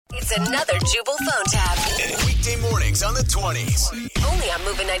It's another Jubal phone tab. Weekday mornings on the 20s. Only on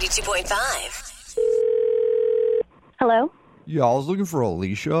Moving 92.5. Hello? Yeah, I was looking for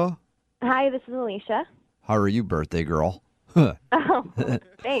Alicia. Hi, this is Alicia. How are you, birthday girl? Oh,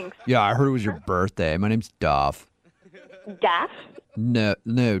 thanks. Yeah, I heard it was your birthday. My name's Duff. Duff? No,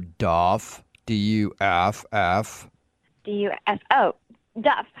 Duff. D-U-F-F. D-U-F. Oh,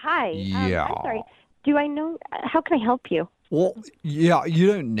 Duff. Hi. Yeah. I'm sorry. Do I know? How can I help you? Well, yeah, you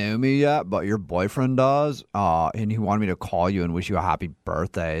don't know me yet, but your boyfriend does. And he wanted me to call you and wish you a happy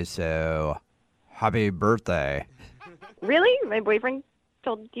birthday. So, happy birthday. Really? My boyfriend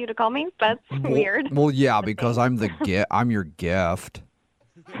told you to call me? That's weird. Well, yeah, because I'm I'm your gift.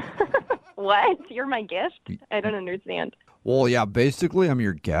 What? You're my gift? I don't understand. Well, yeah, basically I'm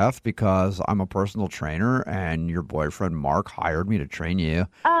your gift because I'm a personal trainer and your boyfriend Mark hired me to train you.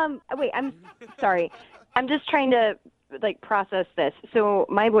 Wait, I'm sorry. I'm just trying to, process this. So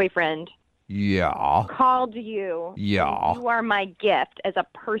my boyfriend Yeah. called you. Yeah. You are my gift as a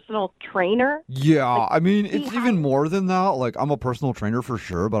personal trainer? Yeah, I mean, it's even more than that. Like, I'm a personal trainer for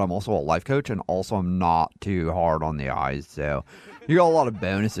sure, but I'm also a life coach, and also I'm not too hard on the eyes. So you got a lot of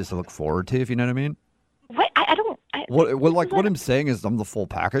bonuses to look forward to, if you know what I mean. What? I don't... What I'm saying is I'm the full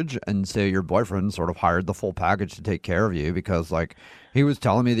package, and so your boyfriend sort of hired the full package to take care of you because, he was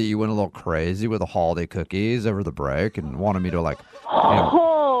telling me that you went a little crazy with the holiday cookies over the break and wanted me to,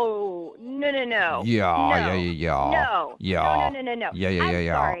 Oh, no. Yeah. No. Yeah. No. Yeah. I'm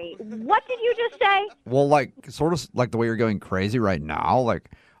sorry. What did you just say? Well, sort of like the way you're going crazy right now,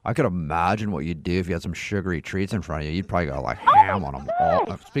 I could imagine what you'd do if you had some sugary treats in front of you. You'd probably go ham on them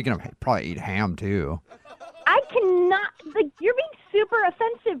all. Speaking of, probably eat ham too. I cannot, you're being super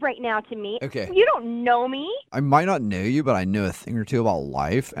offensive right now to me. Okay. You don't know me. I might not know you, but I know a thing or two about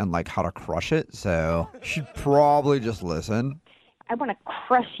life and how to crush it. So you should probably just listen. I want to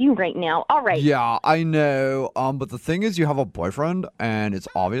crush you right now. All right. Yeah, I know. But the thing is, you have a boyfriend, and it's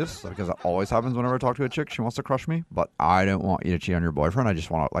obvious because it always happens whenever I talk to a chick. She wants to crush me, but I don't want you to cheat on your boyfriend. I just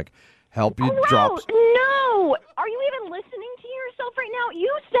want to help you drop. No. Are you even listening to yourself right now?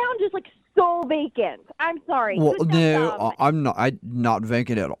 You sound just so vacant. I'm sorry. Well, You sound no, dumb. I'm not. I'm not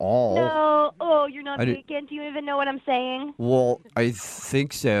vacant at all. No. Oh, you're not I do- vacant. Do you even know what I'm saying? Well, I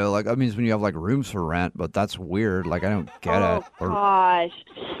think so. I mean, it's when you have rooms for rent, but that's weird. I don't get it. Gosh,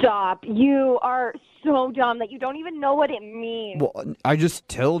 stop. You are so dumb that you don't even know what it means. Well, I just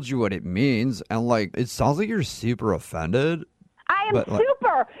told you what it means, and it sounds like you're super offended. I am but,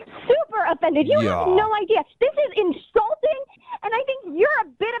 super offended. You Yeah. have no idea. This is insulting, and I think you're a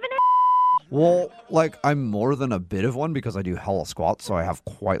bit of an Well, I'm more than a bit of one because I do hella squats, so I have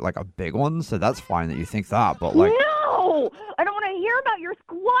quite a big one. So that's fine that you think that, but No! I don't want to hear about your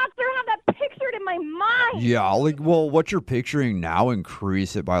squats. I don't have that pictured in my mind. yeah, what you're picturing now,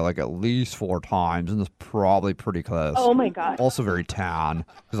 increase it by at least 4 times, and it's probably pretty close. Oh my God. Also very tan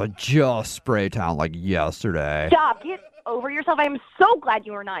because I just spray tan yesterday. Stop. Get over yourself. I am so glad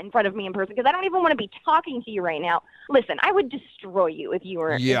you are not in front of me in person because I don't even want to be talking to you right now. Listen, I would destroy you if you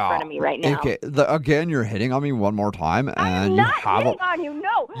were in front of me right now. Okay, again, you're hitting on me one more time, and I'm you not have hitting on you.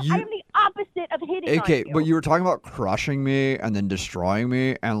 No, I am the opposite of hitting on you. Okay, but you were talking about crushing me and then destroying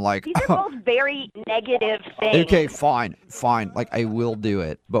me, and These are both very negative things. Okay, fine. I will do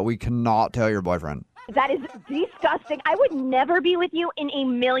it, but we cannot tell your boyfriend. That is disgusting. I would never be with you in a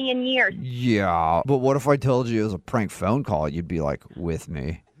million years. Yeah, but what if I told you it was a prank phone call? You'd be with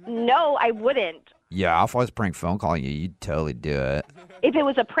me. No, I wouldn't. Yeah, if I was prank phone calling you, you'd totally do it. If it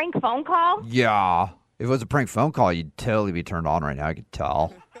was a prank phone call? Yeah, if it was a prank phone call, you'd totally be turned on right now. I could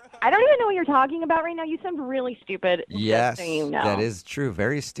tell. I don't even know what you're talking about right now. You sound really stupid. Yes, just so you know. that is true.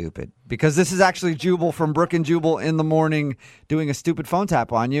 Very stupid. Because this is actually Jubal from Brooke and Jubal in the morning doing a stupid phone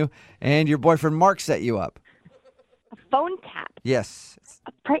tap on you, and your boyfriend Mark set you up. A phone tap? Yes.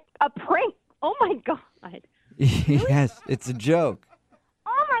 A prank? Oh my God. Yes, it's a joke.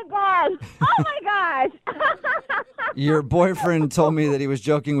 Oh my gosh. Your boyfriend told me that he was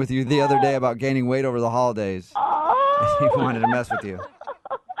joking with you the other day about gaining weight over the holidays. Oh. He wanted to mess with you.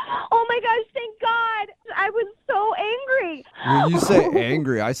 Oh my gosh, thank God. I was so angry. When you say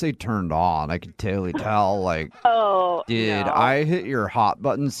angry, I say turned on. I could totally tell. Oh, Did no. I hit your hot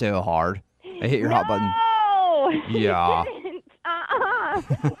button so hard? I hit your hot button. No. Yeah. You didn't.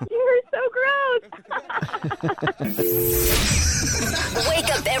 You're so gross. Wake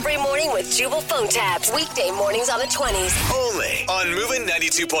up every morning with Jubal phone tabs. Weekday mornings on the 20s. Only on Moving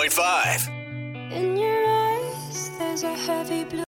 92.5.